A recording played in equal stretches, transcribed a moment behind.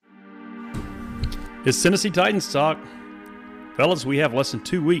It's Tennessee Titans talk. Fellas, we have less than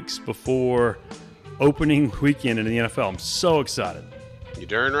 2 weeks before opening weekend in the NFL. I'm so excited. You're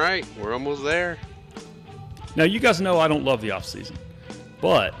darn right. We're almost there. Now, you guys know I don't love the offseason,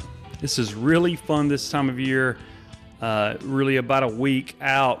 but this is really fun this time of year. Really about a week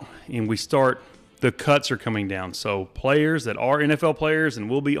out, and the cuts are coming down. So players that are NFL players and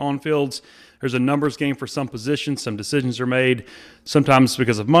will be on fields, there's a numbers game for some positions. Some decisions are made, sometimes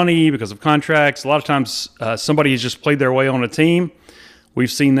because of money, because of contracts. A lot of times somebody has just played their way on a team.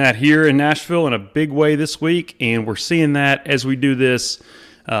 We've seen that here in Nashville in a big way this week, and we're seeing that as we do this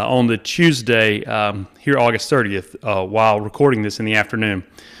on the Tuesday here, August 30th, while recording this in the afternoon.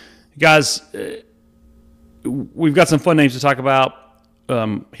 Guys, we've got some fun names to talk about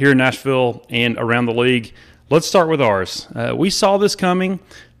here in Nashville and around the league. Let's start with ours. We saw this coming.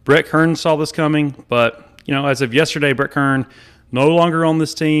 Brett Kern saw this coming, but, as of yesterday, Brett Kern no longer on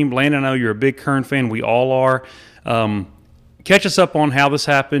this team. Landon, I know you're a big Kern fan. We all are. Catch us up on how this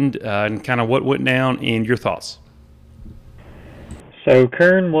happened and kind of what went down and your thoughts. So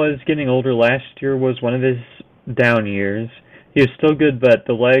Kern was getting older. Last year was one of his down years. He was still good, but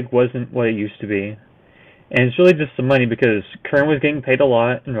the leg wasn't what it used to be. And it's really just the money because Kern was getting paid a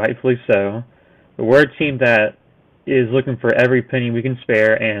lot, and rightfully so. But we're a team that is looking for every penny we can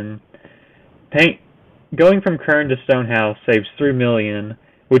spare, and going from Kern to Stonehouse saves $3 million,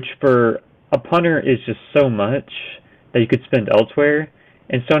 which for a punter is just so much that you could spend elsewhere.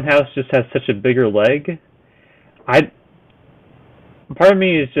 And Stonehouse just has such a bigger leg. Part of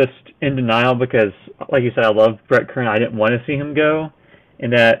me is just in denial because, like you said, I love Brett Kern. I didn't want to see him go,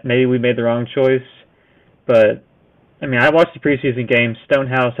 and that maybe we made the wrong choice. But, I watched the preseason game.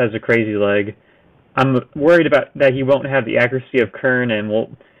 Stonehouse has a crazy leg. I'm worried about that he won't have the accuracy of Kern and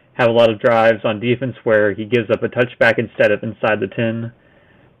won't have a lot of drives on defense where he gives up a touchback instead of inside the 10.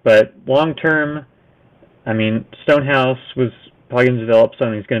 But long term, Stonehouse was probably going to develop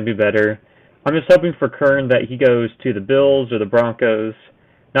something that's going to be better. I'm just hoping for Kern that he goes to the Bills or the Broncos,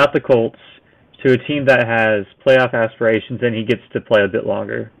 not the Colts, to a team that has playoff aspirations, and he gets to play a bit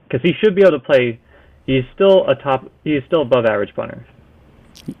longer. Because he should be able to play. He is still above average punter.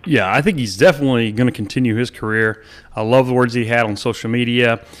 Yeah, I think he's definitely going to continue his career. I love the words he had on social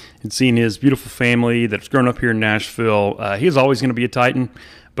media and seeing his beautiful family that's grown up here in Nashville. He is always going to be a Titan,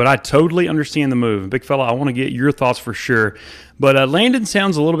 but I totally understand the move. Big fella, I want to get your thoughts for sure. But Landon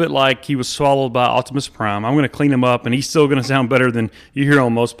sounds a little bit like he was swallowed by Optimus Prime. I'm going to clean him up, and he's still going to sound better than you hear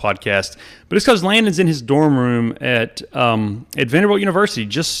on most podcasts. But it's because Landon's in his dorm room at Vanderbilt University.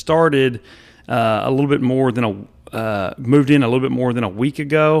 Just started moved in a little bit more than a week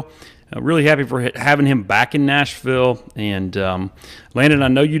ago. Really happy for having him back in Nashville. And Landon, I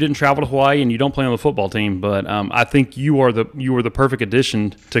know you didn't travel to Hawaii and you don't play on the football team, but I think you were the perfect addition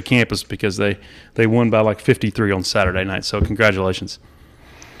to campus because they won by like 53 on Saturday night. So congratulations.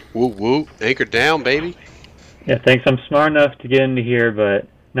 Woo woo, anchor down, baby. Yeah, thanks. I'm smart enough to get into here, but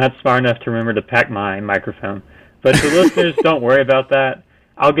not smart enough to remember to pack my microphone. But to listeners, don't worry about that.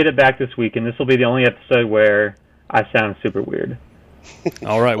 I'll get it back this week, and this will be the only episode where I sound super weird.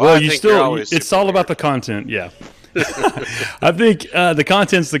 All right. Well, it's all about the content. Yeah. I think the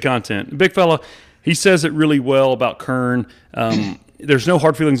content's the content. Big fella, he says it really well about Kern. There's no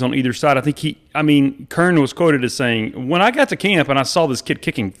hard feelings on either side. I think Kern was quoted as saying, when I got to camp and I saw this kid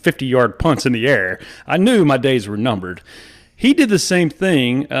kicking 50-yard punts in the air, I knew my days were numbered. He did the same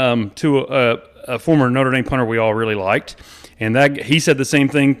thing to a former Notre Dame punter we all really liked. And he said the same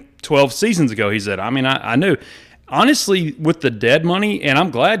thing 12 seasons ago. He said, I knew. Honestly, with the dead money, and I'm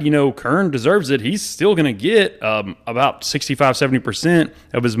glad, Kern deserves it, he's still going to get about 65-70%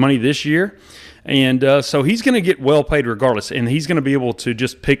 of his money this year. And so he's going to get well paid regardless, and he's going to be able to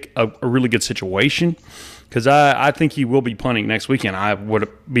just pick a really good situation because I think he will be punting next weekend. I would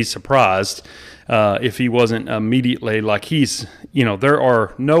be surprised if he wasn't immediately like there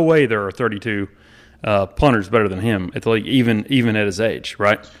are no way there are 32 punters better than him at the league, even at his age,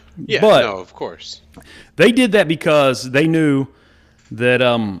 right? Yeah, but no, of course. They did that because they knew that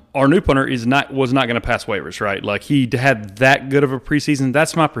our new punter was not going to pass waivers, right? Like he had that good of a preseason.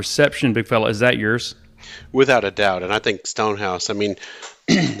 That's my perception, big fella. Is that yours? Without a doubt. And I think Stonehouse, having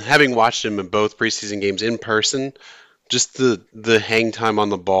watched him in both preseason games in person, just the hang time on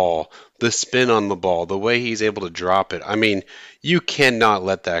the ball, the spin on the ball, the way he's able to drop it. You cannot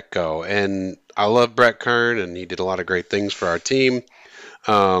let that go. And I love Brett Kern, and he did a lot of great things for our team.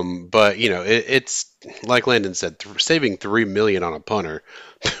 But it's like Landon said, saving $3 million on a punter.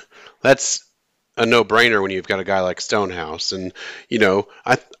 That's a no-brainer when you've got a guy like Stonehouse. And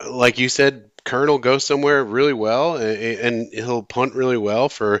like you said, Kern will go somewhere really well, and he'll punt really well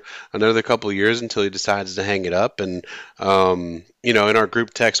for another couple of years until he decides to hang it up. And in our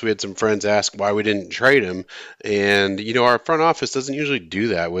group text, we had some friends ask why we didn't trade him, and our front office doesn't usually do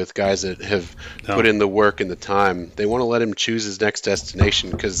that with guys that have put in the work and the time. They want to let him choose his next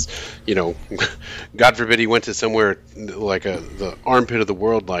destination because, God forbid he went to somewhere like the armpit of the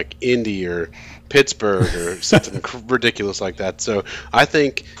world, like Indy or Pittsburgh or something ridiculous like that. So I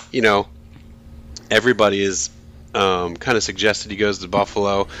think, everybody is kind of suggested he goes to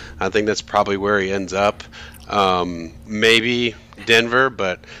Buffalo. I think that's probably where he ends up. Maybe Denver,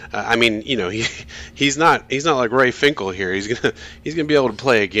 but he's not like Ray Finkel here. He's gonna be able to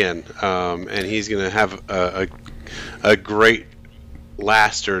play again, and he's gonna have a great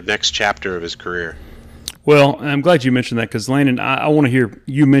last or next chapter of his career. Well, I'm glad you mentioned that because Landon, I want to hear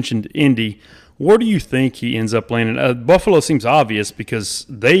you mentioned Indy. Where do you think he ends up landing? Buffalo seems obvious because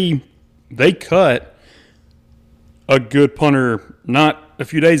they cut a good punter not a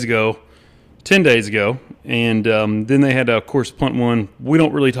few days ago, 10 days ago, and then they had to, of course, punt one. We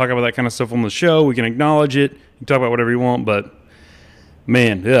don't really talk about that kind of stuff on the show. We can acknowledge it. You can talk about whatever you want, but,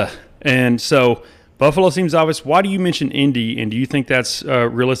 man, yeah. And so Buffalo seems obvious. Why do you mention Indy, and do you think that's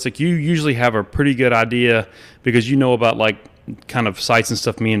realistic? You usually have a pretty good idea because you know about, like, kind of sites and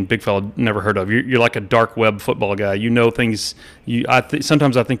stuff me and Big Fella never heard of. You're like a dark web football guy. You know things.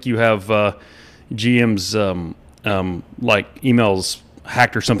 Sometimes I think you have GM's like emails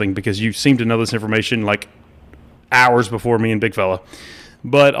hacked or something because you seem to know this information like hours before me and Big Fella.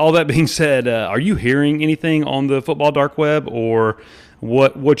 But all that being said, are you hearing anything on the football dark web, or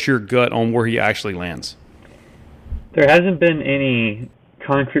what's your gut on where he actually lands? There hasn't been any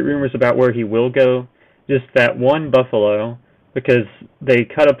concrete rumors about where he will go. Just that one Buffalo, because they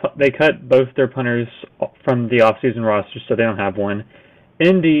cut both their punters from the offseason roster, so they don't have one.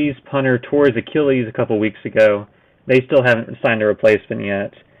 Indy's punter tore his Achilles a couple weeks ago. They still haven't signed a replacement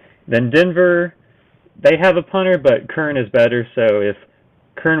yet. Then Denver, they have a punter, but Kern is better, so if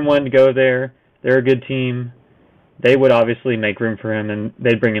Kern wanted to go there, they're a good team. They would obviously make room for him, and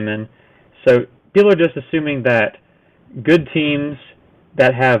they'd bring him in. So people are just assuming that good teams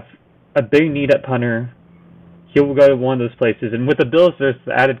that have a big need at punter, he will go to one of those places. And with the Bills, there's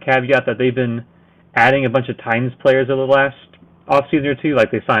the added caveat that they've been adding a bunch of Titans players over the last offseason or two.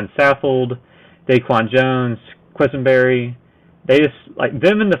 Like they signed Saffold, Daquan Jones, Quisenberry. They just, like,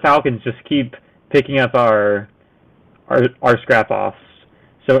 them and the Falcons just keep picking up our scrap-offs.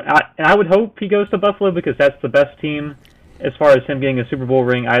 So I would hope he goes to Buffalo because that's the best team as far as him getting a Super Bowl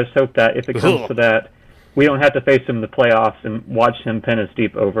ring. I just hope that if it comes to that, we don't have to face him in the playoffs and watch him pin us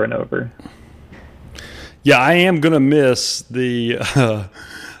deep over and over. Yeah, I am going to miss the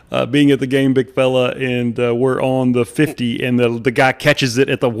being at the game, Big Fella, and we're on the 50, and the guy catches it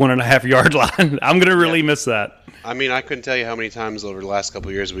at the 1.5-yard line. I'm going to really miss that. I mean, I couldn't tell you how many times over the last couple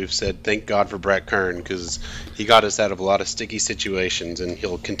of years we've said, thank God for Brett Kern, because he got us out of a lot of sticky situations, and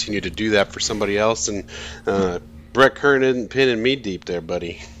he'll continue to do that for somebody else. And Brett Kern isn't pinning me deep there,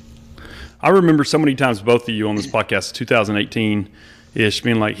 buddy. I remember so many times both of you on this podcast, 2018-ish,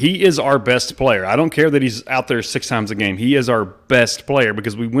 being like, he is our best player. I don't care that he's out there 6 times a game. He is our best player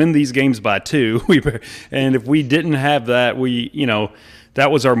because we win these games by 2. And if we didn't have that, that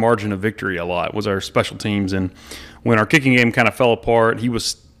was our margin of victory a lot, was our special teams. And when our kicking game kind of fell apart, he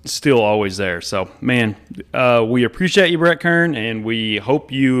was still always there. So, man, we appreciate you, Brett Kern, and we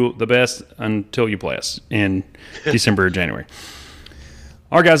hope you the best until you play us in December or January.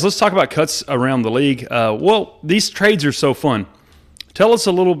 All right, guys, let's talk about cuts around the league. Well, these trades are so fun. Tell us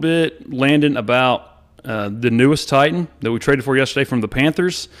a little bit, Landon, about the newest Titan that we traded for yesterday from the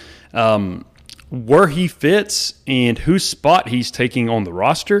Panthers, where he fits and whose spot he's taking on the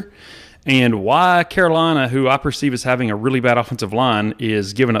roster, and why Carolina, who I perceive as having a really bad offensive line,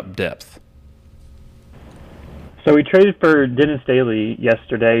 is giving up depth. So we traded for Dennis Daly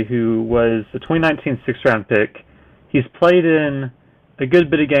yesterday, who was the 2019 6th-round pick. He's played in a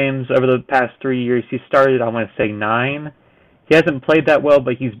good bit of games over the past 3 years. He started, I want to say, 9. He hasn't played that well,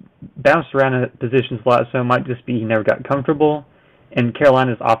 but he's bounced around in positions a lot, so it might just be he never got comfortable. And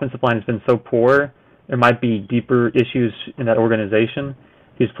Carolina's offensive line has been so poor, there might be deeper issues in that organization.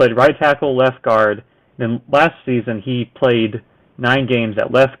 He's played right tackle, left guard. Then last season, he played 9 games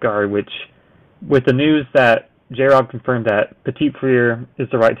at left guard, which, with the news that J-Rob confirmed that Petit Frere is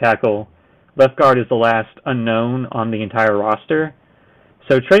the right tackle, left guard is the last unknown on the entire roster.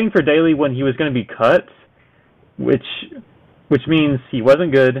 So trading for Daly when he was going to be cut, which means he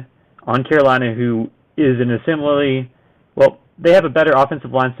wasn't good, on Carolina, who is in a similarly, well, they have a better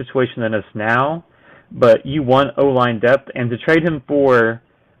offensive line situation than us now, but you want O-line depth, and to trade him for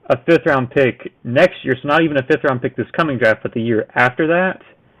a 5th-round pick next year, so not even a 5th-round pick this coming draft, but the year after that,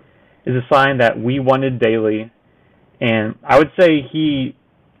 is a sign that we wanted Daly. And I would say he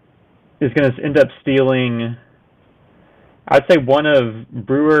is going to end up stealing, I'd say one of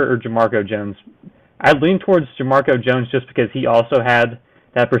Brewer or Jamarco Jones. I'd lean towards Jamarco Jones just because he also had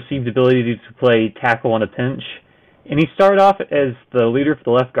that perceived ability to play tackle on a pinch. And he started off as the leader for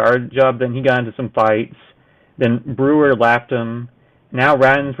the left guard job, then he got into some fights. Then Brewer lapped him. Now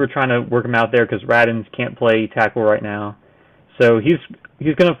Radins, we're trying to work him out there because Radins can't play tackle right now. So he's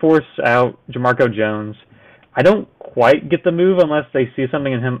going to force out Jamarco Jones. I don't quite get the move unless they see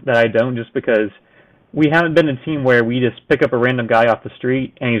something in him that I don't, just because we haven't been a team where we just pick up a random guy off the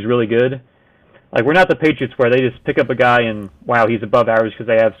street and he's really good. Like, we're not the Patriots where they just pick up a guy and, wow, he's above average because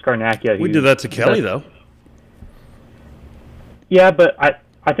they have Scarnacchia. We did that to Kelly, though. Yeah, but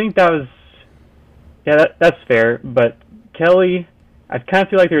I think that was... Yeah, that's fair. But Kelly, I kind of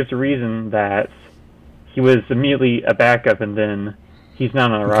feel like there's a reason that he was immediately a backup and then he's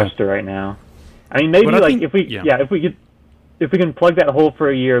not on a roster right now. I mean, maybe if we can plug that hole for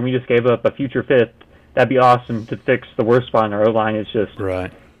a year and we just gave up a future 5th, that'd be awesome to fix the worst spot in our O-line. It's just...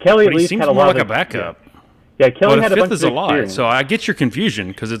 Right. Kelly but at least seems had a more lot like of a backup. Yeah, Kelly but had a a bunch fifth is of a lot, experience. so I get your confusion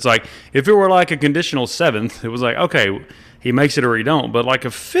because it's like if it were like a conditional 7th, it was like okay, he makes it or he don't. But like a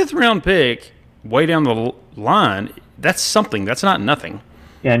 5th-round pick way down the line, that's something. That's not nothing.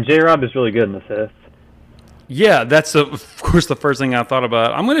 Yeah, and J-Rob is really good in the 5th. Yeah, that's of course the first thing I thought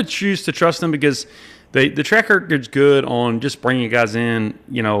about. I'm going to choose to trust them because the track record's good on just bringing guys in.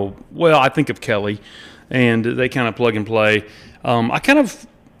 You know, well, I think of Kelly, and they kind of plug and play.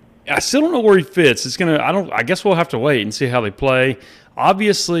 I still don't know where he fits. I guess we'll have to wait and see how they play.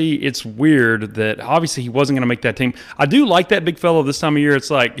 Obviously, it's weird that obviously he wasn't going to make that team. I do like that big fellow this time of year.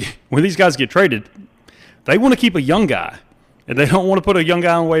 It's like when these guys get traded, they want to keep a young guy. And they don't want to put a young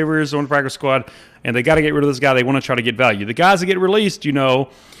guy on waivers or on the practice squad, and they got to get rid of this guy. They want to try to get value. The guys that get released,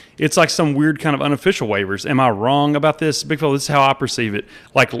 it's like some weird kind of unofficial waivers. Am I wrong about this? Big fella, this is how I perceive it.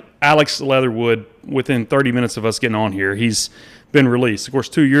 Like Alex Leatherwood, within 30 minutes of us getting on here, he's been released. Of course,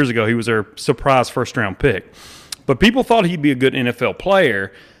 2 years ago, he was our surprise first-round pick. But people thought he'd be a good NFL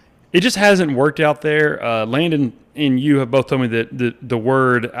player. It just hasn't worked out there. Landon and you have both told me that the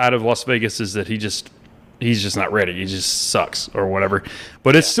word out of Las Vegas is that he's just not ready. He just sucks or whatever.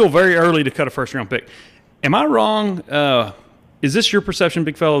 But it's still very early to cut a first-round pick. Am I wrong? Is this your perception,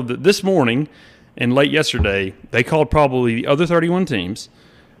 big fellow, that this morning and late yesterday, they called probably the other 31 teams,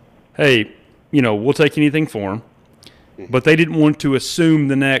 hey, we'll take anything for him. But they didn't want to assume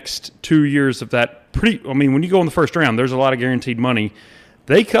the next 2 years of that. When you go in the first round, there's a lot of guaranteed money.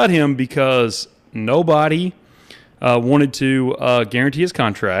 They cut him because nobody wanted to guarantee his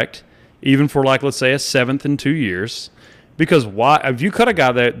contract, even for, let's say, a 7th in 2 years. Because why? If you cut a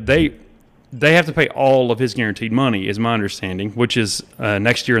guy that they have to pay all of his guaranteed money, is my understanding, which is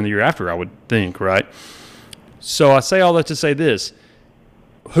next year and the year after, I would think, right? So I say all that to say this.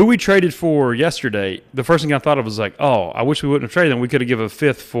 Who we traded for yesterday, the first thing I thought of was like, oh, I wish we wouldn't have traded them. We could have given a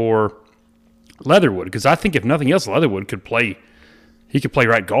 5th for Leatherwood, because I think if nothing else, Leatherwood could play. He could play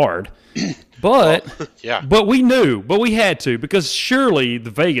right guard. But yeah. But we knew, but we had to, because surely the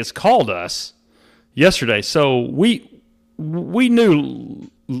Vegas called us yesterday. So we knew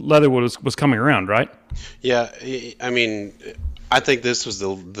Leatherwood was coming around, right? Yeah, I think this was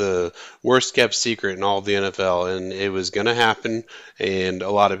the worst kept secret in all of the NFL, and it was going to happen. And a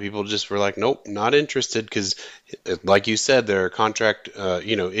lot of people just were like, nope, not interested, because, like you said, there are contract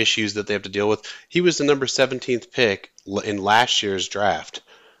issues that they have to deal with. He was the number 17th pick in last year's draft.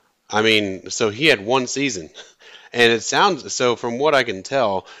 So he had one season. And it sounds, so from what I can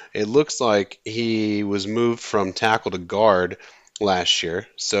tell, it looks like he was moved from tackle to guard last year.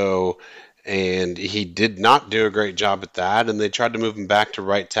 And he did not do a great job at that, and they tried to move him back to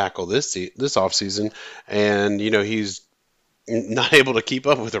right tackle this offseason, and he's not able to keep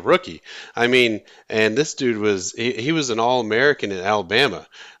up with a rookie. And this dude was he was an All-American in Alabama.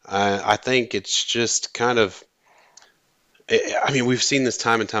 I think it's just kind of, we've seen this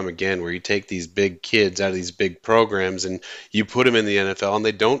time and time again where you take these big kids out of these big programs and you put them in the NFL, and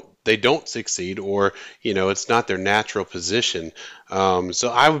they don't succeed, or it's not their natural position. So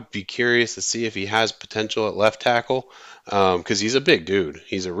I would be curious to see if he has potential at left tackle, because he's a big dude.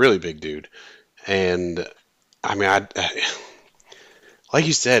 He's a really big dude, and like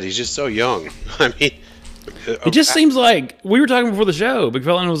you said, he's just so young. It just seems like we were talking before the show. Big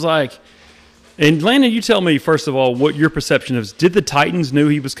fella was like, and Landon, you tell me first of all what your perception is. Did the Titans knew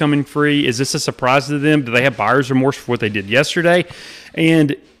he was coming free? Is this a surprise to them? Do they have buyer's remorse for what they did yesterday?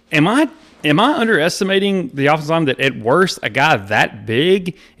 And am I am I underestimating the offensive line that at worst, a guy that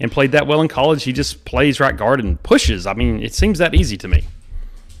big and played that well in college, he just plays right guard and pushes? I mean, it seems that easy to me.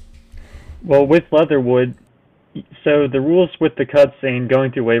 Well, with Leatherwood, so the rules with the cuts and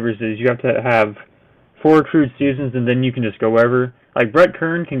going through waivers is you have to have 4 accrued seasons and then you can just go wherever. Like Brett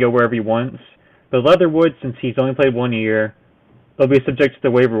Kern can go wherever he wants, but Leatherwood, since he's only played 1 year, he'll be subject to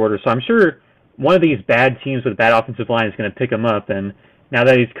the waiver order. So I'm sure one of these bad teams with a bad offensive line is going to pick him up, and now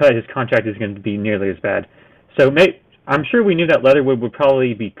that he's cut, his contract is going to be nearly as bad. So I'm sure we knew that Leatherwood would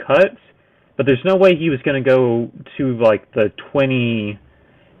probably be cut, but there's no way he was going to go to like the 27th,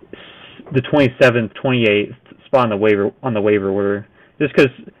 28th spot on the waiver order, just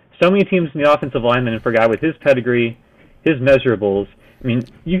because so many teams in the offensive lineman, and for a guy with his pedigree, his measurables, I mean,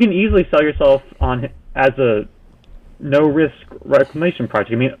 you can easily sell yourself on as a no-risk reclamation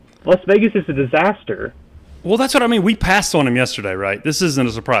project. I mean, Las Vegas is a disaster. Well, that's what I mean. We passed on him yesterday, right? This isn't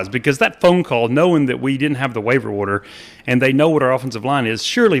a surprise because that phone call, knowing that we didn't have the waiver order and they know what our offensive line is,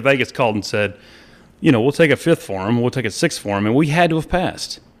 surely Vegas called and said, we'll take a 5th for him, we'll take a 6th for him, and we had to have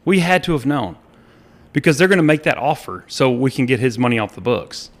passed. We had to have known because they're going to make that offer so we can get his money off the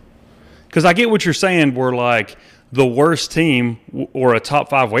books. Because I get what you're saying, where like the worst team or a top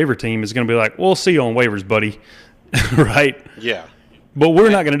 5 waiver team is going to be like, we'll see you on waivers, buddy, right? Yeah. But we're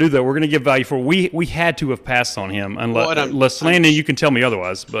not going to do that. We're going to give value for we had to have passed on him unless Landon, you can tell me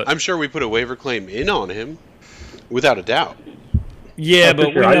otherwise. But I'm sure we put a waiver claim in on him, without a doubt. Yeah,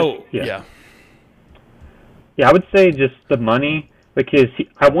 but sure. we know. Yeah, I would say just the money, because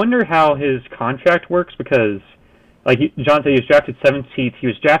I wonder how his contract works, because like John said, he was drafted 17th. He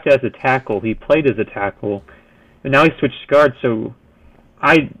was drafted as a tackle. He played as a tackle, and now he switched guard. So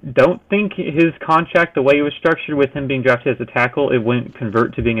I don't think his contract, the way it was structured with him being drafted as a tackle, it wouldn't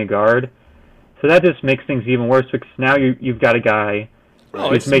convert to being a guard. So that just makes things even worse, because now you've got a guy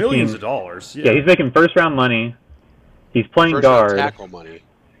who's it's making millions of dollars. Yeah, he's making first-round money. He's playing guard. Tackle money.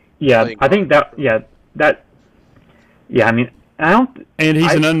 Yeah, I think that. I mean, I don't. And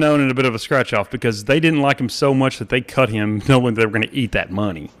he's an unknown and a bit of a scratch-off because they didn't like him so much that they cut him, knowing they were going to eat that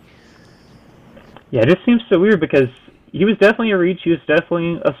money. Yeah, it just seems so weird because he was definitely a reach. He was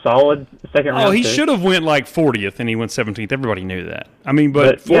definitely a solid second round. Oh, he should have went like 40th and he went 17th. Everybody knew that. I mean,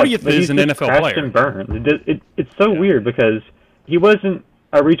 but 40th is an NFL player. And burned. It's so weird because he wasn't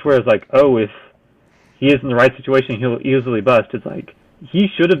a reach where it's like, oh, if he is in the right situation, he'll easily bust. It's like he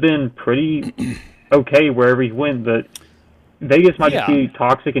should have been pretty okay wherever he went, but Vegas might just be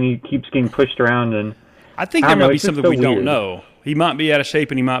toxic and he keeps getting pushed around. And I think there might be something we don't know. He might be out of shape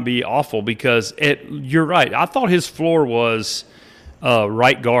and he might be awful because you're right. I thought his floor was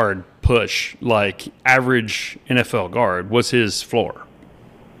right guard push, like average NFL guard was his floor.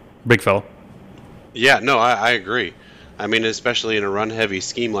 Big fella. Yeah, no, I agree. I mean, especially in a run-heavy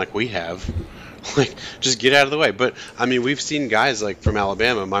scheme like we have. Like, just get out of the way. But, I mean, we've seen guys like from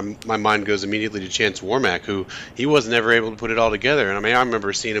Alabama. My mind goes immediately to Chance Warmack, who he was never able to put it all together. And, I mean, I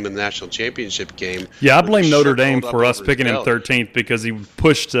remember seeing him in the national championship game. Yeah, I blame Notre Dame for us picking him 13th because he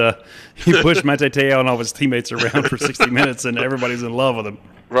pushed Manti Te'o and all of his teammates around for 60 minutes, and everybody's in love with him.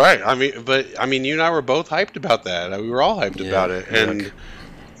 Right. I mean, you and I were both hyped about that. We were all hyped about it. And,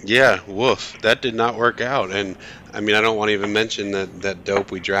 yeah, woof, that did not work out. And, I mean, I don't want to even mention that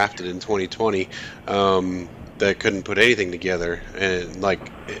dope we drafted in 2020 that couldn't put anything together. And,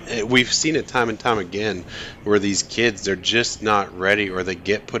 we've seen it time and time again where these kids, they're just not ready or they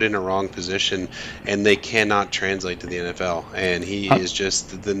get put in a wrong position and they cannot translate to the NFL. And he is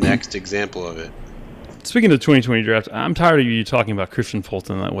just the next example of it. Speaking of the 2020 draft, I'm tired of you talking about Christian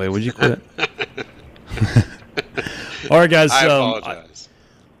Fulton that way. Would you quit? All right, guys. I apologize.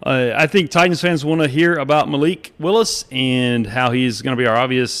 I think Titans fans want to hear about Malik Willis and how he's going to be our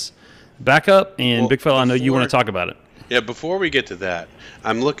obvious backup. And, Big Fella, I know you want to talk about it. Yeah, before we get to that,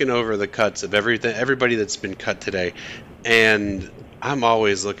 I'm looking over the cuts of everybody that's been cut today, and I'm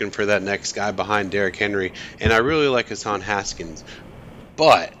always looking for that next guy behind Derrick Henry, and I really like Hassan Haskins.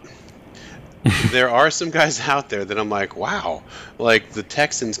 But there are some guys out there that I'm like, wow. Like, the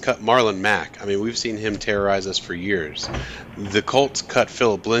Texans cut Marlon Mack. I mean, we've seen him terrorize us for years. The Colts cut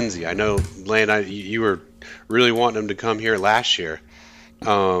Phillip Lindsay. I know, Lane, you were really wanting him to come here last year.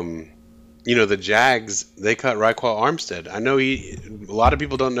 The Jags, they cut Raekwon Armstead. I know a lot of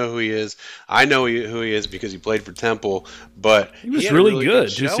people don't know who he is. I know who he is because he played for Temple, but he was really good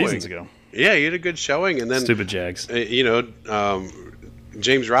 2 seasons ago. Yeah, he had a good showing. And then, stupid Jags.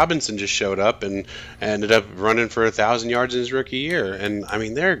 James Robinson just showed up and ended up running for 1,000 yards in his rookie year. And, I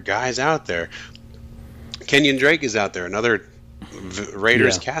mean, there are guys out there. Kenyon Drake is out there, another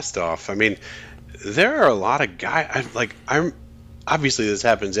Raiders cast-off. I mean, there are a lot of guys. obviously this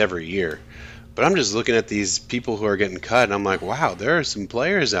happens every year, but I'm just looking at these people who are getting cut, and I'm like, wow, there are some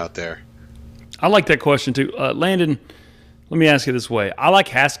players out there. I like that question too. Landon, let me ask you this way. I like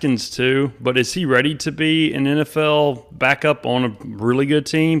Haskins too, but is he ready to be an NFL backup on a really good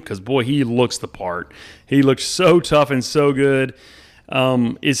team? Because, boy, he looks the part. He looks so tough and so good.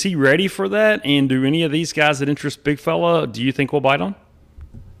 Is he ready for that? And do any of these guys that interest Big Fella, do you think will bite on?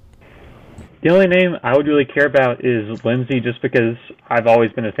 The only name I would really care about is Lindsey, just because I've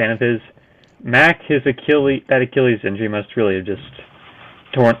always been a fan of his. Mac, that Achilles injury must really have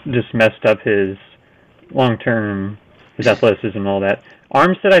just messed up his long-term, his athleticism and all that.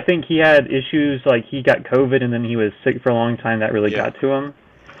 Armstead, I think he had issues, like he got COVID and then he was sick for a long time. That really got to him.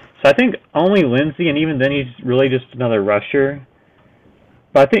 So I think only Lindsey, and even then he's really just another rusher.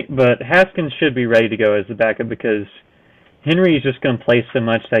 But Haskins should be ready to go as the backup because Henry is just going to play so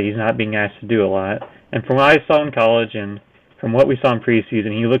much that he's not being asked to do a lot. And from what I saw in college and from what we saw in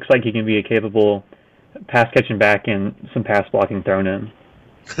preseason, he looks like he can be a capable pass-catching back and some pass-blocking thrown in.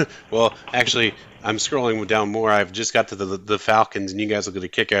 Well, actually, I'm scrolling down more. I've just got to the Falcons, and you guys will get a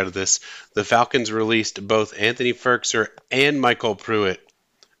kick out of this. The Falcons released both Anthony Firkser and Michael Pruitt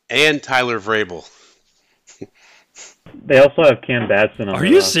and Tyler Vrabel. They also have Cam Batson on. Are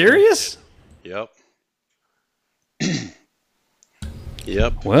you serious? Yep.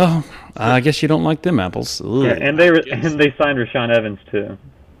 Yep. Well, I guess you don't like them apples. Ugh. Yeah, and they signed Rashaan Evans too.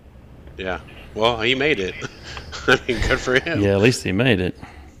 Yeah. Well, he made it. I mean, good for him. Yeah, at least he made it.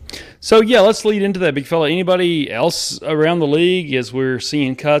 So, yeah, let's lead into that, big fella. Anybody else around the league as we're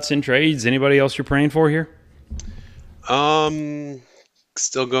seeing cuts and trades? Anybody else you're praying for here?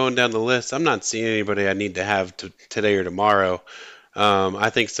 Still going down the list. I'm not seeing anybody I need to have today or tomorrow. I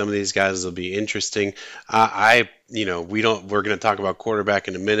think some of these guys will be interesting. We're going to talk about quarterback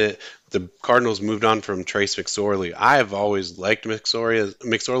in a minute. The Cardinals moved on from Trace McSorley. I have always liked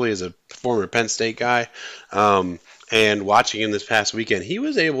McSorley as a former Penn State guy. And watching him this past weekend, he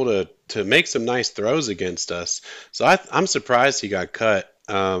was able to make some nice throws against us. So I'm surprised he got cut.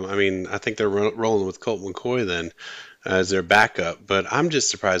 I think they're rolling with Colt McCoy then as their backup, but I'm just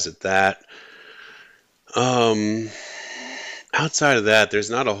surprised at that. Outside of that,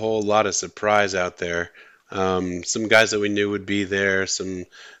 there's not a whole lot of surprise out there. Some guys that we knew would be there, some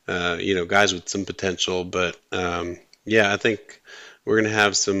guys with some potential, but I think we're going to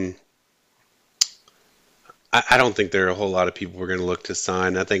have some. I don't think there are a whole lot of people we're going to look to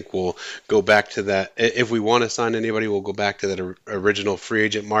sign. I think we'll go back to that. If we want to sign anybody, we'll go back to that original free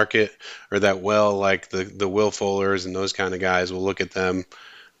agent market or that like the Will Fullers and those kind of guys. We'll look at them.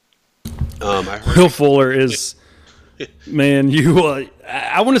 Will Fuller is, man,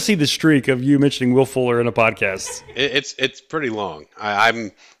 I want to see the streak of you mentioning Will Fuller in a podcast. It's pretty long.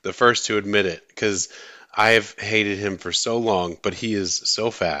 I'm the first to admit it because I have hated him for so long, but he is so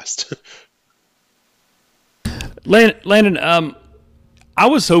fast. Landon, I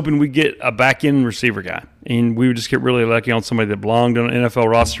was hoping we'd get a back-end receiver guy, and we would just get really lucky on somebody that belonged on an NFL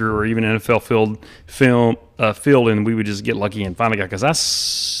roster or even NFL field, and we would just get lucky and find a guy, because I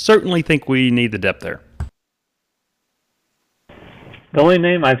certainly think we need the depth there. The only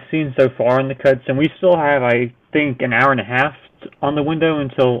name I've seen so far in the cuts, and we still have, I think, an hour and a half on the window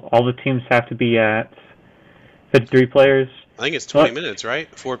until all the teams have to be at 53 players. I think it's 20 minutes, right?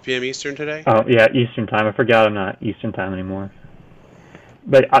 4 p.m. Eastern today? Oh, yeah, Eastern time. I forgot I'm not Eastern time anymore.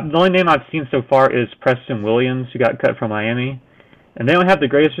 But the only name I've seen so far is Preston Williams, who got cut from Miami. And they don't have the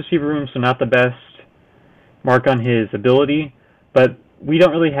greatest receiver room, so not the best mark on his ability. But we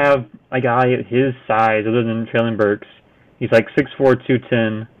don't really have a guy at his size other than Traylon Burks. He's like 6'4",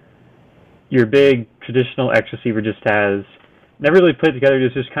 210. Your big traditional X receiver just has never really put together,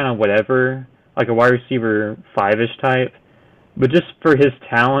 just kind of whatever, like a wide receiver 5-ish type. But just for his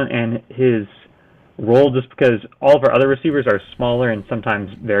talent and his role, just because all of our other receivers are smaller and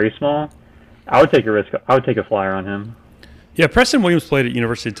sometimes very small, I would take a risk. I would take a flyer on him. Yeah, Preston Williams played at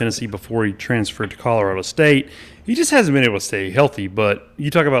University of Tennessee before he transferred to Colorado State. He just hasn't been able to stay healthy, but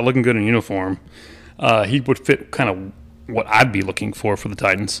you talk about looking good in uniform. He would fit kind of what I'd be looking for the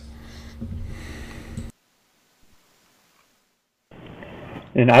Titans.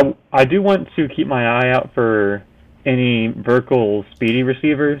 And I do want to keep my eye out for any vertical speedy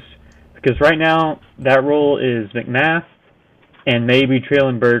receivers, because right now that role is McMath and maybe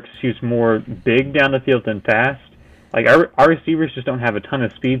Traylon Burks, who's more big down the field than fast. Like our receivers just don't have a ton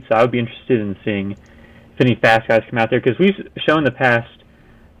of speed, so I would be interested in seeing if any fast guys come out there, because we've shown in the past,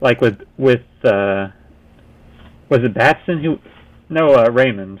 like with was it Batson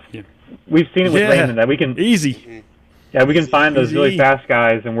Raymond. Yeah. We've seen it with Raymond that we can find those really fast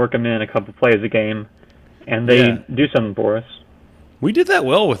guys and work them in a couple plays a game, and they do something for us. We did that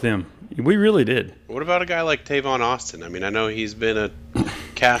well with him. We really did. What about a guy like Tavon Austin? I mean, I know he's been a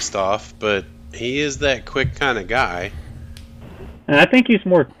cast-off, but he is that quick kind of guy. And I think he's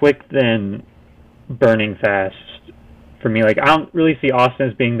more quick than burning fast for me. Like, I don't really see Austin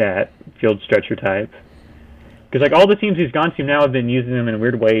as being that field stretcher type. Because, like, all the teams he's gone to now have been using him in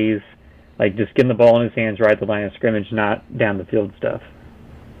weird ways, like just getting the ball in his hands right at the line of scrimmage, not down the field stuff.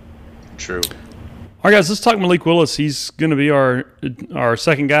 True. All right, guys, let's talk Malik Willis. He's going to be our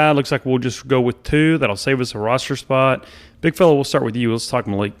second guy. Looks like we'll just go with 2. That'll save us a roster spot. Big fella, we'll start with you. Let's talk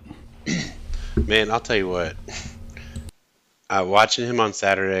Malik. Man, I'll tell you what. Watching him on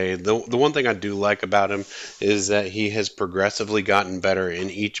Saturday, the one thing I do like about him is that he has progressively gotten better in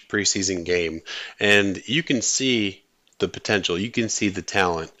each preseason game. And you can see the potential. You can see the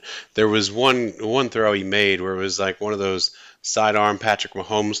talent. There was one throw he made where it was like one of those sidearm Patrick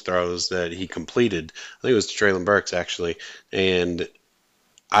Mahomes throws that he completed. I think it was to Treylon Burks, actually. And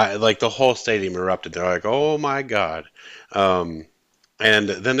the whole stadium erupted. They're like, oh, my God. And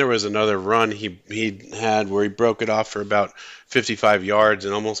then there was another run he had where he broke it off for about 55 yards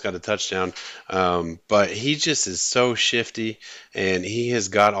and almost got a touchdown. But he just is so shifty, and he has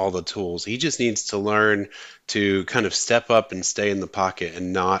got all the tools. He just needs to learn to kind of step up and stay in the pocket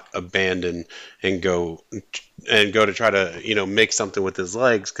and not abandon and go to try to, make something with his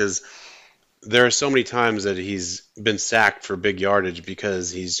legs, because there are so many times that he's been sacked for big yardage because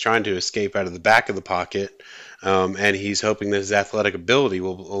he's trying to escape out of the back of the pocket. And he's hoping that his athletic ability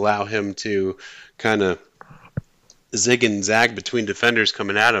will allow him to kind of zig and zag between defenders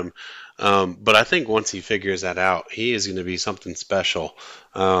coming at him. But I think once he figures that out, he is going to be something special.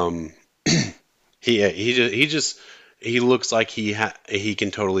 He looks like he can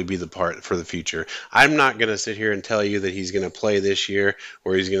totally be the part for the future. I'm not going to sit here and tell you that he's going to play this year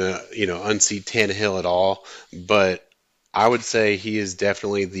or he's going to unseat Tannehill at all, but I would say he is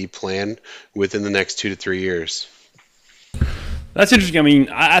definitely the plan within the next 2 to 3 years. That's interesting. I mean,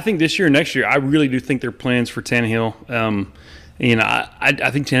 I think this year and next year, I really do think their plans for Tannehill.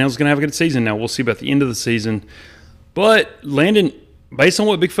 I think Tannehill's going to have a good season. Now, we'll see about the end of the season. But, Landon, based on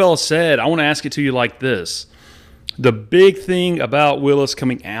what Big Fella said, I want to ask it to you like this. The big thing about Willis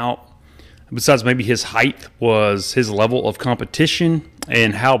coming out, besides maybe his height, was his level of competition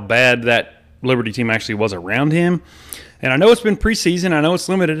and how bad that Liberty team actually was around him. And I know it's been preseason, I know it's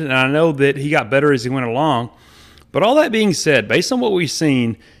limited, and I know that he got better as he went along. But all that being said, based on what we've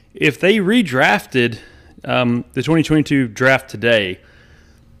seen, if they redrafted the 2022 draft today,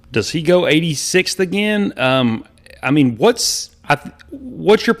 does he go 86th again?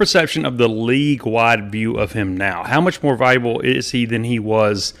 What's your perception of the league-wide view of him now? How much more valuable is he than he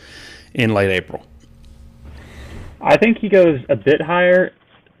was in late April? I think he goes a bit higher.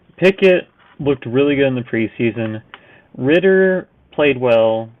 Pickett looked really good in the preseason. Ritter played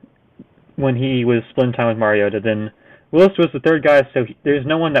well when he was splitting time with Mariota. Then Willis was the third guy, so there's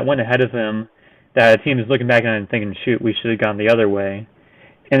no one that went ahead of him that a team is looking back on and thinking, shoot, we should have gone the other way.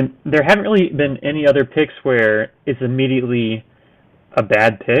 And there haven't really been any other picks where it's immediately a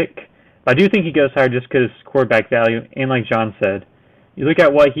bad pick. But I do think he goes higher just because quarterback value. And like John said, you look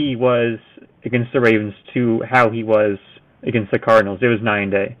at what he was against the Ravens to how he was against the Cardinals. It was night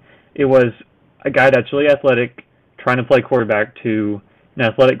and day. It was a guy that's really athletic, trying to play quarterback, to an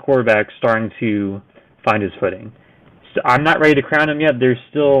athletic quarterback starting to find his footing. So I'm not ready to crown him yet.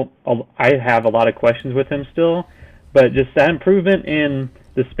 I have a lot of questions with him still, but just that improvement in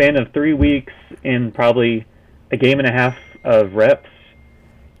the span of 3 weeks in probably a game and a half of reps,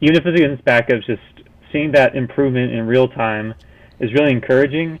 even if it's against backups, just seeing that improvement in real time is really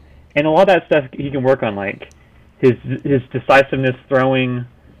encouraging. And a lot of that stuff he can work on, like his decisiveness throwing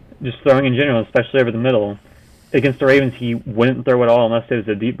in general, especially over the middle. Against the Ravens, he wouldn't throw at all unless it was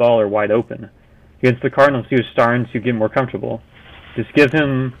a deep ball or wide open. Against the Cardinals, he was starting to get more comfortable. Just get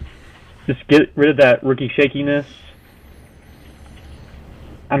rid of that rookie shakiness.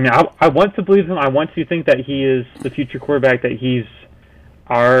 I mean, I want to believe him. I want to think that he is the future quarterback, that he's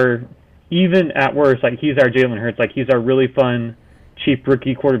even at worst, like he's our Jalen Hurts, like he's our really fun, cheap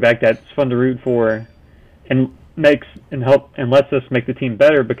rookie quarterback that's fun to root for and lets us make the team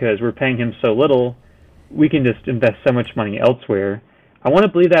better because we're paying him so little. We can just invest so much money elsewhere. I want to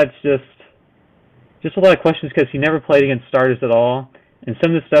believe that's just a lot of questions because he never played against starters at all. And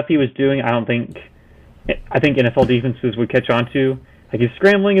some of the stuff he was doing, I think NFL defenses would catch on to. Like his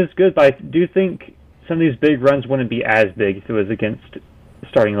scrambling is good, but I do think some of these big runs wouldn't be as big if it was against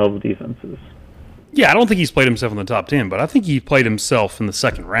starting level defenses. Yeah, I don't think he's played himself in the top 10, but I think he played himself in the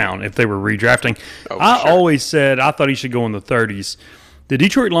second round if they were redrafting. Always said I thought he should go in the 30s. The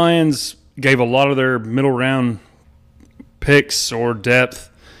Detroit Lions gave a lot of their middle round picks or depth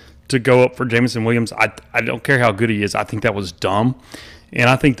to go up for Jameson Williams. I don't care how good he is. I think that was dumb. And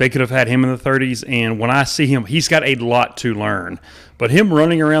I think they could have had him in the 30s. And when I see him, he's got a lot to learn. But him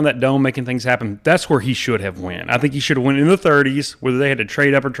running around that dome, making things happen, that's where he should have went. I think he should have went in the 30s, whether they had to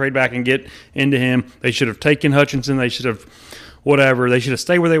trade up or trade back and get into him. They should have taken Hutchinson. They should have whatever. They should have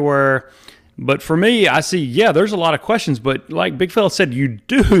stayed where they were. But for me, I see, yeah, there's a lot of questions. But like Big Fella said, you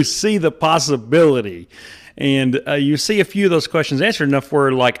do see the possibility. And you see a few of those questions answered enough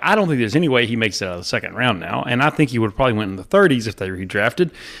where, like, I don't think there's any way he makes it out of the second round now. And I think he would have probably went in the 30s if they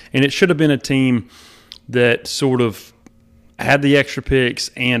redrafted. And it should have been a team that sort of had the extra picks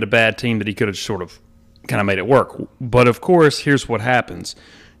and a bad team that he could have sort of kind of made it work. But, of course, here's what happens.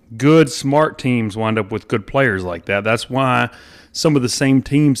 Good, smart teams wind up with good players like that. That's why some of the same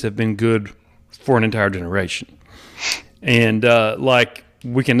teams have been good for an entire generation. And,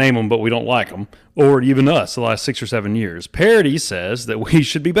 we can name them, but we don't like them, or even us the last 6 or 7 years. Parody says that we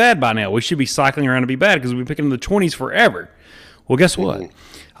should be bad by now. We should be cycling around to be bad because we've been picking in the 20s forever. Well, guess what?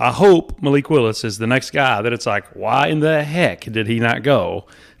 I hope Malik Willis is the next guy that it's like, why in the heck did he not go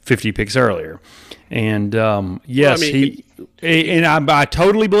 50 picks earlier? And, yes, I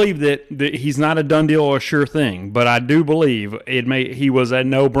totally believe that he's not a done deal or a sure thing, but I do believe he was a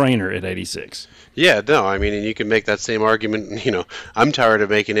no-brainer at 86. Yeah, no, I mean, and you can make that same argument, I'm tired of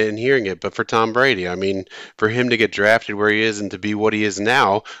making it and hearing it, but for Tom Brady, I mean, for him to get drafted where he is and to be what he is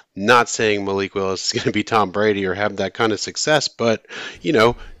now, not saying Malik Willis is going to be Tom Brady or have that kind of success, but,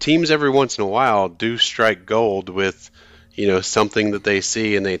 teams every once in a while do strike gold with, something that they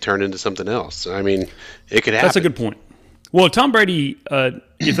see and they turn into something else. I mean, it could happen. That's a good point. Well, Tom Brady,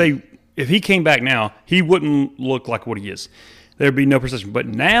 if he came back now, he wouldn't look like what he is. There'd be no precision. But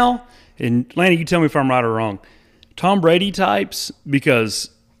now, and Lanny, you tell me if I'm right or wrong, Tom Brady types,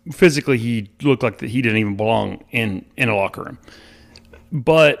 because physically he looked like he didn't even belong in a locker room.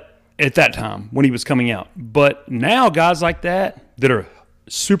 But at that time, when he was coming out. But now guys like that are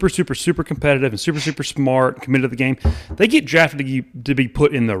super, super, super competitive and super, super smart, committed to the game, they get drafted to be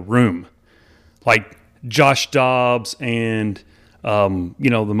put in the room. Like Josh Dobbs and,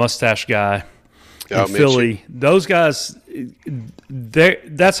 the mustache guy in Philly. Those guys,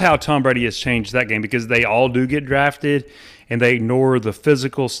 that's how Tom Brady has changed that game, because they all do get drafted and they ignore the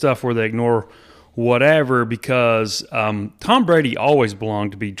physical stuff or they ignore whatever, because Tom Brady always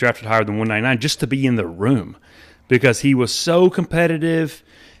belonged to be drafted higher than 199 just to be in the room, because he was so competitive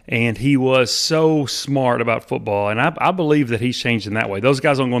and he was so smart about football. And I believe that he's changed in that way. Those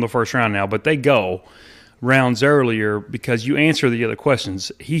guys don't go in the first round now, but they go rounds earlier because you answer the other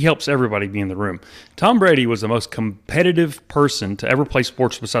questions. He helps everybody be in the room. Tom Brady was the most competitive person to ever play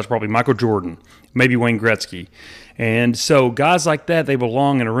sports besides probably Michael Jordan, maybe Wayne Gretzky. And so guys like that, they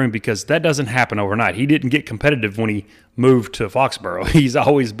belong in a room because that doesn't happen overnight. He didn't get competitive when he moved to Foxborough. He's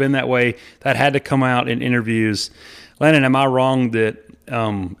always been that way. That had to come out in interviews. Landon, am I wrong that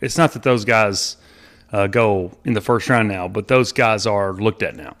it's not that those guys go in the first round now, but those guys are looked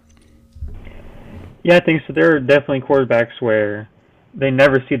at now? Yeah, I think so. There are definitely quarterbacks where they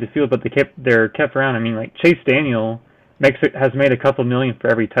never see the field, but they're kept around. I mean, like Chase Daniel has made a couple million for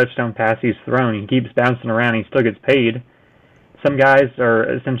every touchdown pass he's thrown. He keeps bouncing around. He still gets paid. Some guys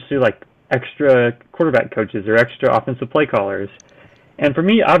are essentially like extra quarterback coaches or extra offensive play callers. And for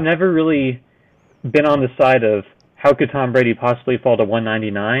me, I've never really been on the side of how could Tom Brady possibly fall to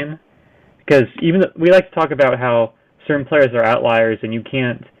 199, because we like to talk about how certain players are outliers and you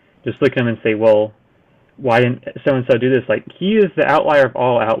can't just look at them and say, well, why didn't so-and-so do this? Like, he is the outlier of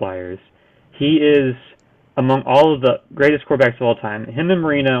all outliers. He is among all of the greatest quarterbacks of all time. Him and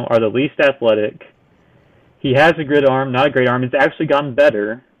Marino are the least athletic. He has a good arm, not a great arm. It's actually gotten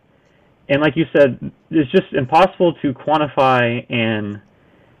better. And like you said, it's just impossible to quantify and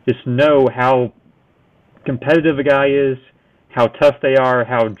just know how competitive a guy is, how tough they are,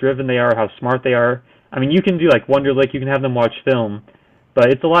 how driven they are, how smart they are. I mean, you can do like Wonderlic, you can have them watch film, but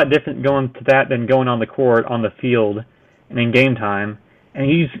it's a lot different going to that than going on the court, on the field, and in game time. And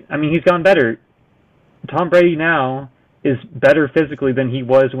he's gone better. Tom Brady now is better physically than he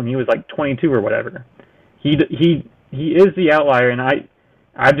was when he was like 22 or whatever. He is the outlier, and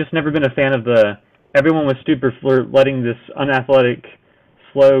I've just never been a fan of everyone was stupid for letting this unathletic,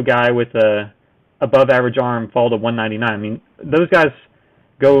 slow guy with a above average arm fall to 199. I mean, those guys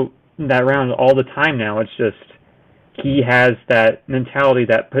go that round all the time now. It's just he has that mentality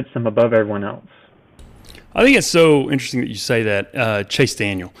that puts him above everyone else. I think it's so interesting that you say that. Chase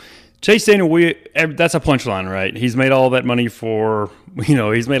Daniel, that's a punchline, right? He's made all that money for,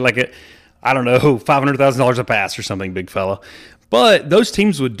 he's made like $500,000 a pass or something, big fella. But those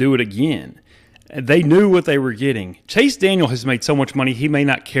teams would do it again. They knew what they were getting. Chase Daniel has made so much money, he may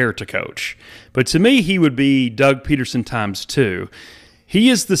not care to coach. But to me, he would be Doug Peterson times 2. He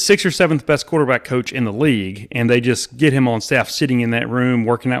is the 6th or 7th best quarterback coach in the league, and they just get him on staff sitting in that room,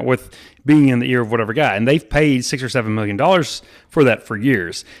 working out with being in the ear of whatever guy. And they've paid $6 or $7 million for that for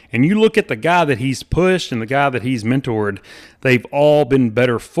years. And you look at the guy that he's pushed and the guy that he's mentored, they've all been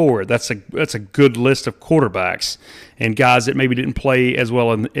better for it. That's a good list of quarterbacks and guys that maybe didn't play as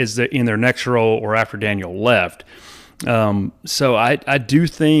well in their next role or after Daniel left. So I do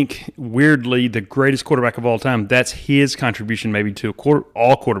think, weirdly, the greatest quarterback of all time, that's his contribution maybe to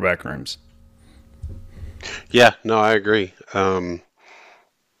all quarterback rooms. Yeah, no, I agree.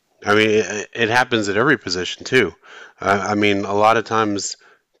 I mean, it happens at every position too. I mean, a lot of times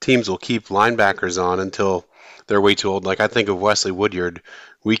teams will keep linebackers on until they're way too old. Like I think of Wesley Woodyard.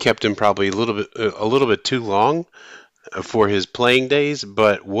 We kept him probably a little bit too long for his playing days,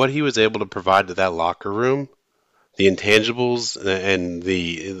 but what he was able to provide to that locker room, the intangibles and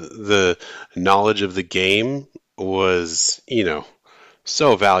the knowledge of the game was,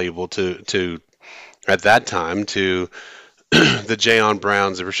 so valuable to at that time to the Jayon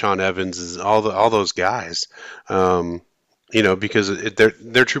Browns, the Rashaan Evans, all those guys, because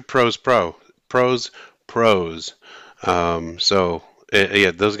they're true pros.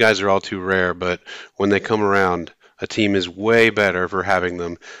 Those guys are all too rare, but when they come around, a team is way better for having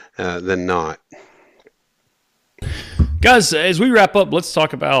them than not. Guys, as we wrap up, let's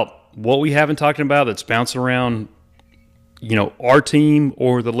talk about what we haven't talked about that's bouncing around, our team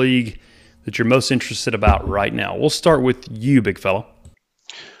or the league that you're most interested about right now. We'll start with you, big fella.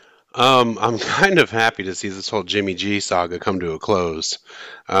 I'm kind of happy to see this whole Jimmy G saga come to a close.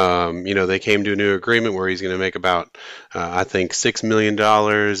 They came to a new agreement where he's going to make about, I think, $6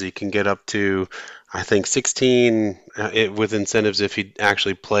 million. He can get up to, I think, 16 with incentives if he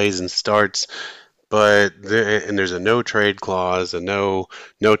actually plays and starts. But there's a no trade clause, a no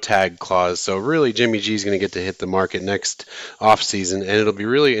tag clause. So really, Jimmy G is going to get to hit the market next offseason, and it'll be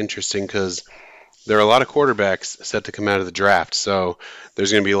really interesting because there are a lot of quarterbacks set to come out of the draft. So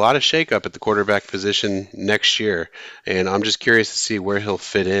there's going to be a lot of shakeup at the quarterback position next year, and I'm just curious to see where he'll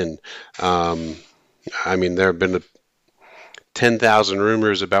fit in. I mean, there have been 10,000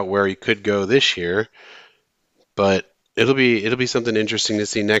 rumors about where he could go this year, but it'll be something interesting to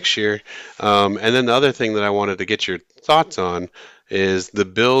see next year. And then the other thing that I wanted to get your thoughts on is the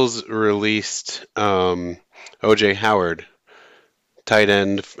Bills released O.J. Howard, tight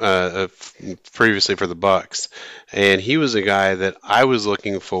end, previously for the Bucs, and he was a guy that I was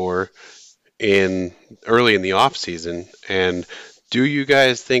looking for early in the offseason. And do you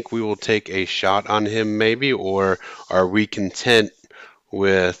guys think we will take a shot on him maybe, or are we content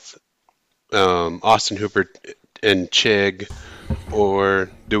with Austin Hooper and Chig, or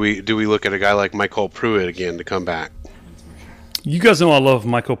do we look at a guy like Michael Pruitt again to come back? You guys know I love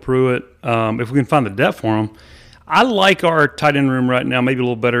Michael Pruitt. If we can find the depth for him, I like our tight end room right now, maybe a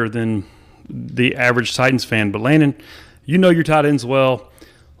little better than the average Titans fan. But Landon, you know your tight ends well.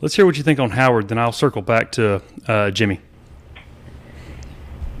 Let's hear what you think on Howard, then I'll circle back to Jimmy.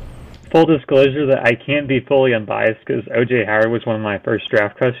 Full disclosure that I can't be fully unbiased because O.J. Howard was one of my first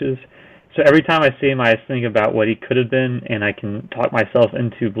draft crushes. So every time I see him, I think about what he could have been, and I can talk myself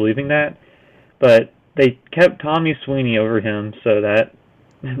into believing that. But they kept Tommy Sweeney over him, so that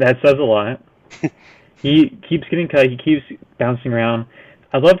says a lot. He keeps getting cut. He keeps bouncing around.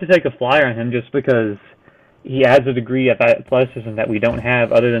 I'd love to take a flyer on him just because he adds a degree of athleticism that we don't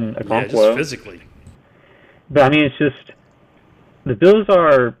have other than Okonkwo. Yeah, just physically. But, I mean, it's just the Bills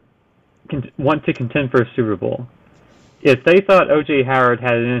want to contend for a Super Bowl. If they thought O.J. Howard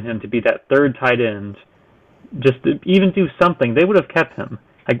had it in him to be that third tight end, just to even do something, they would have kept him.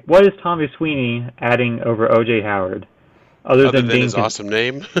 Like, what is Tommy Sweeney adding over O.J. Howard? Other than his awesome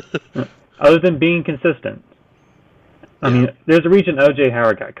name? Other than being consistent. I mean, there's a reason O.J.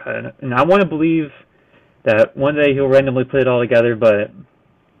 Howard got cut. And I want to believe that one day he'll randomly put it all together, but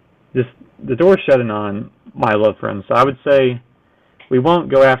just the door's shutting on my love for him. So I would say we won't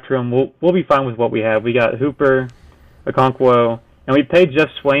go after him. We'll be fine with what we have. We got Hooper, Okonkwo, and we paid Jeff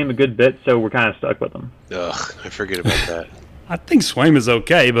Swaim a good bit, so we're kind of stuck with him. Ugh, I forget about that. I think Swaim is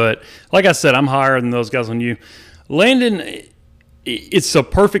okay, but like I said, I'm higher than those guys on you. Landon, it's a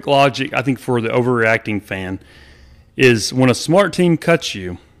perfect logic, I think, for the overreacting fan, is when a smart team cuts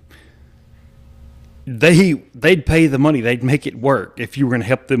you, they'd pay the money. They'd make it work if you were going to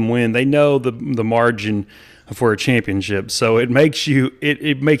help them win. They know the margin for a championship, so it makes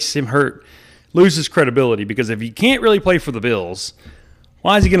him lose his credibility, because if he can't really play for the Bills,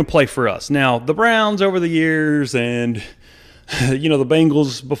 why is he going to play for us? Now, the Browns over the years and the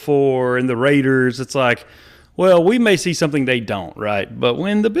Bengals before and the Raiders. It's like, well, we may see something they don't, right? But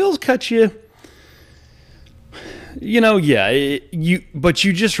when the Bills cut you, but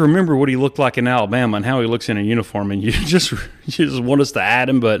you just remember what he looked like in Alabama and how he looks in a uniform, and you just want us to add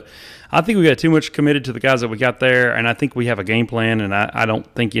him. But I think we got too much committed to the guys that we got there, and I think we have a game plan, and I don't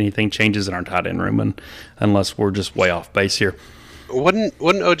think anything changes in our tight end room unless we're just way off base here. Wasn't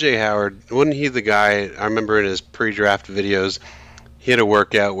O.J. Howard, wasn't he the guy, I remember in his pre-draft videos, he had a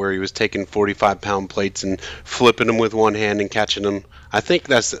workout where he was taking 45-pound plates and flipping them with one hand and catching them. I think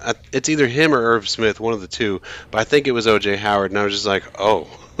it's either him or Irv Smith, one of the two, but I think it was O.J. Howard, and I was just like, oh,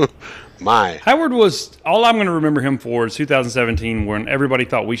 my. Howard was, all I'm going to remember him for is 2017 when everybody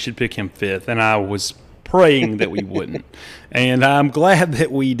thought we should pick him fifth, and I was praying that we wouldn't. And I'm glad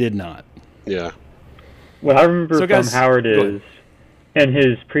that we did not. Yeah. What I remember from Howard is, in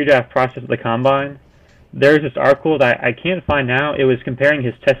his pre-draft process at the Combine, there's this article that I can't find now. It was comparing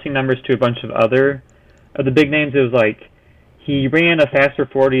his testing numbers to a bunch of other of the big names. It was like he ran a faster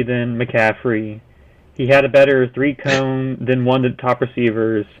 40 than McCaffrey. He had a better 3-cone than one of the top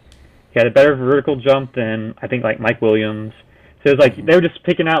receivers. He had a better vertical jump than, I think, like Mike Williams. So it was like they were just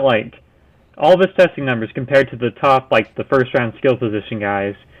picking out like all of his testing numbers compared to the top, like the first-round skill position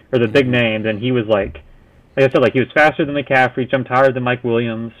guys or the big names, and he was like I said, like he was faster than McCaffrey, jumped higher than Mike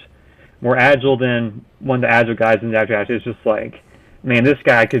Williams, more agile than one of the agile guys in that draft. It's just like, man, this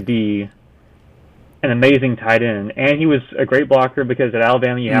guy could be an amazing tight end. And he was a great blocker because at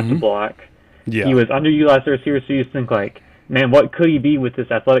Alabama you have to block. Yeah. He was underutilized as a receiver, so you just think like, man, what could he be with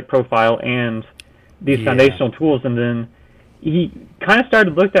this athletic profile and these foundational tools? And then he kind of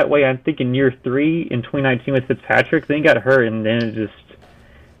started to look that way, I think, in year 3 in 2019 with Fitzpatrick. Then he got hurt, and then it just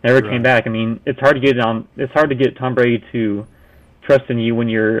never came back. I mean, it's hard to get Tom Brady to trust in you when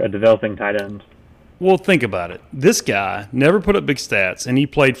you're a developing tight end. Well, think about it. This guy never put up big stats, and he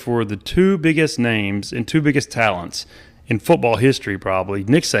played for the 2 biggest names and 2 biggest talents in football history, probably,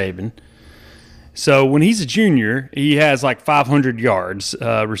 Nick Saban. So when he's a junior, he has like 500 yards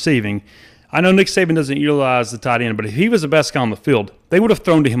receiving. I know Nick Saban doesn't utilize the tight end, but if he was the best guy on the field, they would have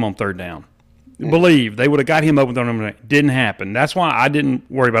thrown to him on 3rd down. Believe they would have got him open on him. Didn't happen. That's why I didn't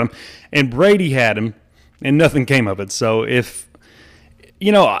worry about him. And Brady had him, and nothing came of it. So if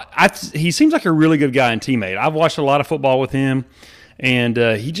he seems like a really good guy and teammate. I've watched a lot of football with him, and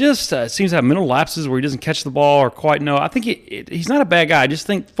he just seems to have mental lapses where he doesn't catch the ball or quite know. I think he's not a bad guy. I just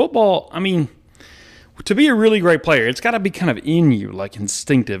think football. I mean, to be a really great player, it's got to be kind of in you, like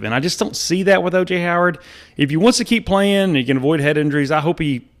instinctive. And I just don't see that with O.J. Howard. If he wants to keep playing and he can avoid head injuries, I hope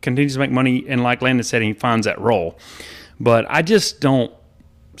he continues to make money. And like Landon said, he finds that role. But I just don't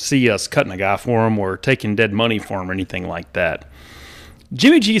see us cutting a guy for him or taking dead money for him or anything like that.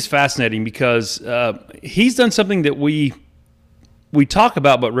 Jimmy G is fascinating because he's done something that we talk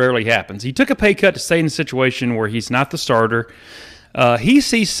about but rarely happens. He took a pay cut to stay in a situation where he's not the starter. He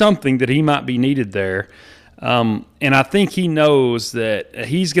sees something that he might be needed there, and I think he knows that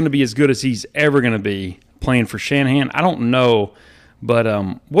he's going to be as good as he's ever going to be playing for Shanahan. I don't know, but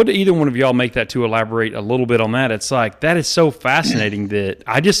what do either one of y'all make that to elaborate a little bit on that? It's like that is so fascinating that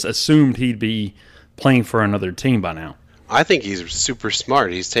I just assumed he'd be playing for another team by now. I think he's super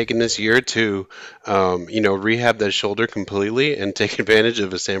smart. He's taken this year to, rehab that shoulder completely and take advantage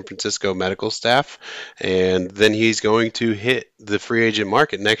of a San Francisco medical staff. And then he's going to hit the free agent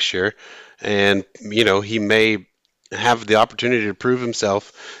market next year. And, he may have the opportunity to prove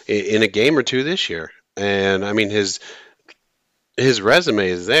himself in a game or two this year. And, I mean, his resume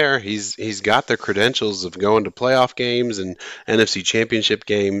is there. He's got the credentials of going to playoff games and NFC Championship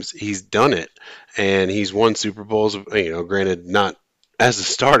games. He's done it, and he's won Super Bowls. Granted, not as a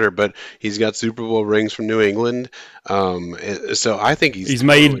starter, but he's got Super Bowl rings from New England. So I think he's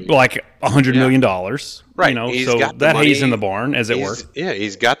made like $100 million. Right. He's so got that hay's in the barn, as it were. Yeah,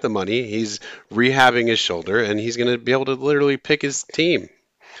 he's got the money. He's rehabbing his shoulder, and he's going to be able to literally pick his team.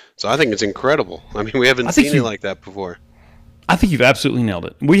 So I think it's incredible. I mean, we haven't seen it like that before. I think you've absolutely nailed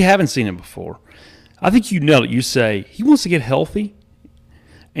it. We haven't seen it before. I think you nailed it. You say he wants to get healthy,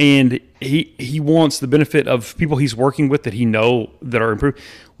 and he wants the benefit of people he's working with that he know that are improved.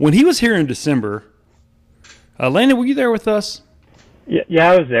 When he was here in December, Landon, were you there with us?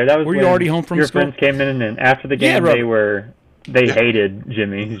 Yeah, I was there. That was were you already home from your school? Friends came in, and after the game, they hated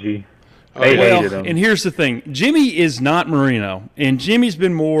Jimmy G. They hated him. And here's the thing: Jimmy is not Marino, and Jimmy's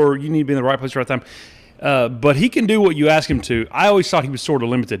been more. You need to be in the right place at the right time. But he can do what you ask him to. I always thought he was sort of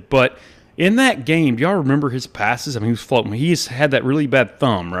limited. But in that game, do y'all remember his passes? I mean, he was floating. He's had that really bad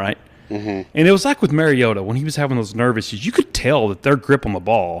thumb, right? Mm-hmm. And it was like with Mariota, when he was having those nervous issues, you could tell that their grip on the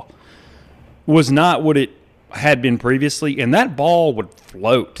ball was not what it had been previously, and that ball would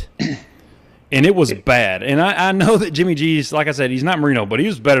float. And it was bad. And I know that Jimmy G's, like I said, he's not Marino, but he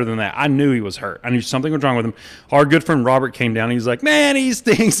was better than that. I knew he was hurt. I knew something was wrong with him. Our good friend Robert came down. And he was like, man, he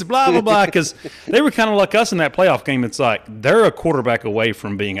stinks, blah, blah, blah. Because they were kind of like us in that playoff game. It's like they're a quarterback away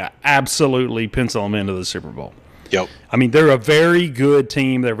from being absolutely pencil them into the Super Bowl. Yep. I mean, they're a very good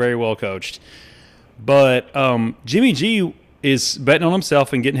team. They're very well coached. But Jimmy G is betting on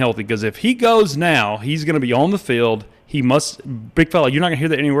himself and getting healthy because if he goes now, he's going to be on the field. He must, big fella, you're not going to hear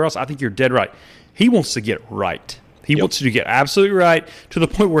that anywhere else. I think you're dead right. He wants to get right. He wants to get absolutely right to the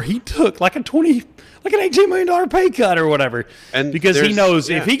point where he took like an $18 million pay cut or whatever. And because he knows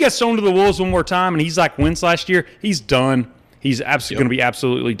if he gets thrown to the Wolves one more time and he's like Wentz last year, he's done. He's absolutely going to be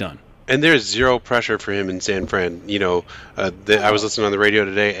absolutely done. And there's zero pressure for him in San Fran. You know, I was listening on the radio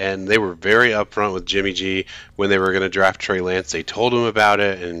today, and they were very upfront with Jimmy G when they were going to draft Trey Lance. They told him about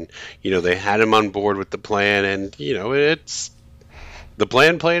it, and, you know, they had him on board with the plan. And, you know, the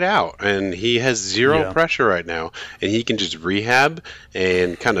plan played out, and he has zero pressure right now. And he can just rehab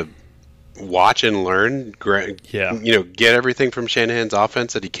and kind of watch and learn, you know, get everything from Shanahan's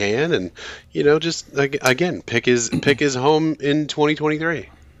offense that he can, and, you know, just, again, pick his home in 2023.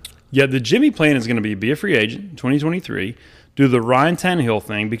 Yeah, the Jimmy plan is going to be a free agent in 2023, do the Ryan Tannehill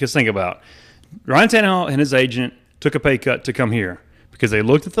thing, because think about it. Ryan Tannehill and his agent took a pay cut to come here because they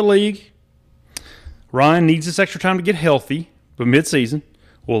looked at the league. Ryan needs this extra time to get healthy, but midseason,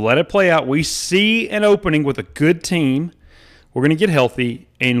 we'll let it play out. We see an opening with a good team. We're going to get healthy,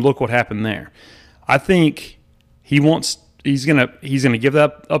 and look what happened there. I think he's going to give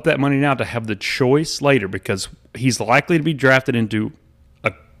up that money now to have the choice later because he's likely to be drafted into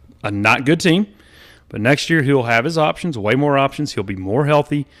a not good team, but next year he'll have his options, way more options. He'll be more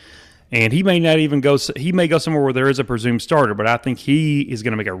healthy, and he may not even go. He may go somewhere where there is a presumed starter, but I think he is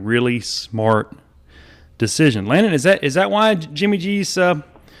going to make a really smart decision. Landon, is that why Jimmy G's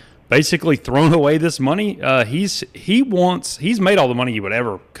basically thrown away this money? He's made all the money he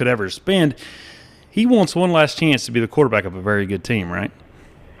could ever spend. He wants one last chance to be the quarterback of a very good team, right?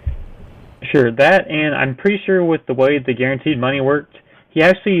 Sure, that, and I'm pretty sure with the way the guaranteed money worked, he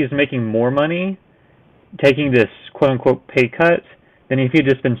actually is making more money taking this quote-unquote pay cut than if he'd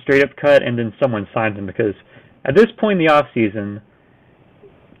just been straight up cut and then someone signed him, because at this point in the offseason,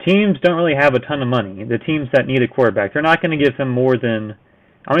 teams don't really have a ton of money. The teams that need a quarterback, they're not going to give him more than,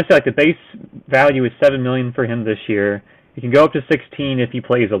 I want to say like the base value is $7 million for him this year. He can go up to $16 million if he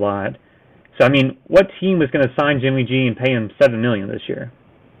plays a lot. So, I mean, what team is going to sign Jimmy G and pay him $7 million this year?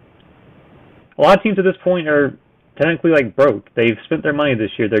 A lot of teams at this point are technically like broke. They've spent their money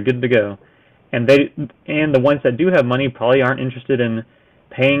this year. They're good to go. And the ones that do have money probably aren't interested in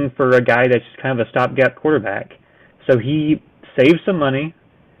paying for a guy that's just kind of a stopgap quarterback. So he saves some money.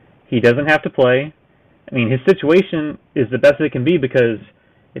 He doesn't have to play. I mean, his situation is the best it can be because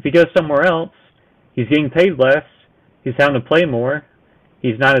if he goes somewhere else, he's getting paid less. He's having to play more.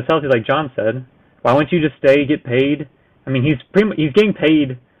 He's not as healthy like John said. Why wouldn't you just stay, get paid? I mean, he's getting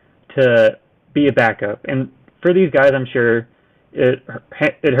paid to be a backup. And for these guys, I'm sure it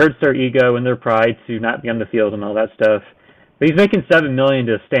hurts their ego and their pride to not be on the field and all that stuff. But he's making $7 million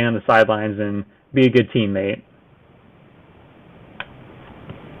to stay on the sidelines and be a good teammate.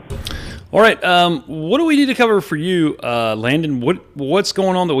 All right, what do we need to cover for you, Landon? What's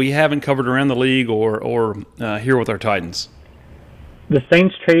going on that we haven't covered around the league or here with our Titans? The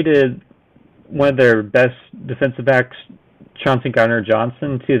Saints traded one of their best defensive backs, Chauncey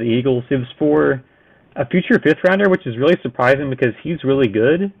Gardner-Johnson, to the Eagles. It was for a future fifth-rounder, which is really surprising because he's really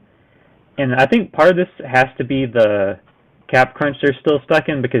good. And I think part of this has to be the cap crunch they're still stuck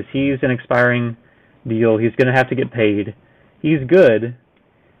in because he's an expiring deal. He's going to have to get paid. He's good.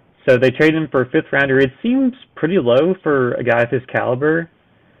 So they traded him for a fifth-rounder. It seems pretty low for a guy of his caliber.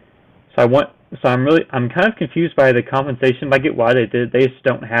 I'm kind of confused by the compensation. I get why they did. They just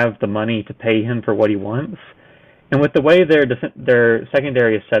don't have the money to pay him for what he wants. And with the way their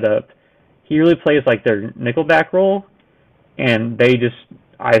secondary is set up, he really plays like their nickelback role, and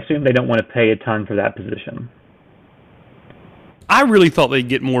I assume they don't want to pay a ton for that position. I really thought they'd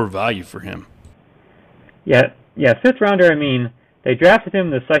get more value for him. Yeah, fifth rounder, I mean, they drafted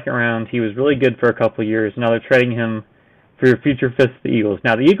him in the second round. He was really good for a couple of years. Now they're trading him for your future fifth to the Eagles.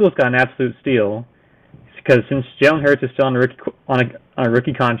 Now the Eagles got an absolute steal because since Jalen Hurts is still on a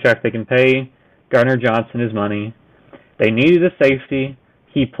rookie contract, they can pay Gardner-Johnson his money. They needed a safety.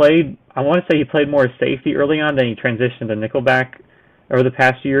 I want to say he played more safety early on, then he transitioned to nickelback over the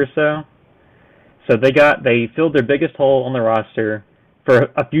past year or so. So they filled their biggest hole on the roster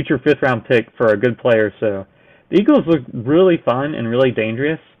for a future fifth-round pick for a good player. So the Eagles look really fun and really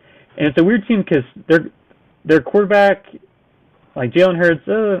dangerous. And it's a weird team because their quarterback, like Jalen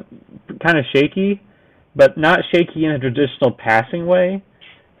Hurts, kind of shaky, but not shaky in a traditional passing way.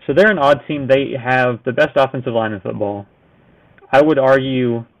 So they're an odd team. They have the best offensive line in football. I would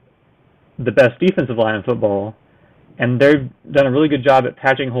argue the best defensive line in football, and they've done a really good job at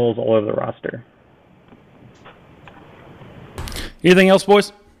patching holes all over the roster. Anything else,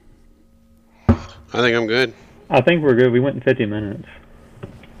 boys? I think I'm good. I think we're good. We went in 50 minutes.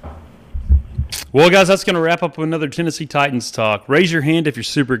 Well, guys, that's going to wrap up another Tennessee Titans talk. Raise your hand if you're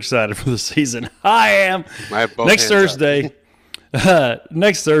super excited for the season. I am. I have both Next hands Thursday,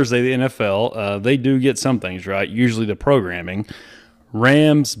 next Thursday, the NFL, they do get some things right, usually the programming.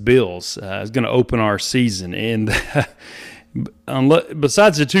 Rams-Bills is going to open our season. And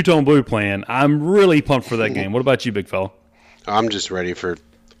besides the two-tone blue plan, I'm really pumped for that game. What about you, big fella? I'm just ready for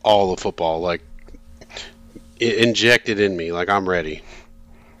all of football. Like, inject it in me. Like, I'm ready.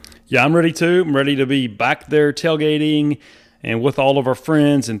 Yeah, I'm ready too. I'm ready to be back there tailgating and with all of our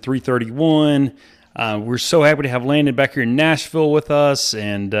friends in 331. We're so happy to have Landon back here in Nashville with us.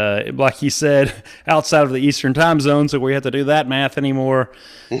 And like he said, outside of the Eastern time zone, so we have to do that math anymore.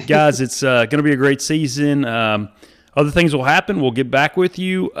 Guys, it's going to be a great season. Other things will happen. We'll get back with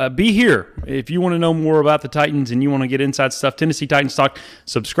you. Be here. If you want to know more about the Titans and you want to get inside stuff, Tennessee Titans Talk,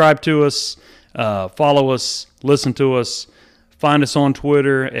 subscribe to us, follow us, listen to us. Find us on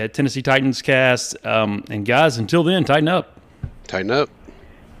Twitter at Tennessee Titans Cast. And guys, until then, tighten up. Tighten up.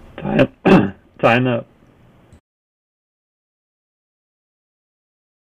 Tighten up.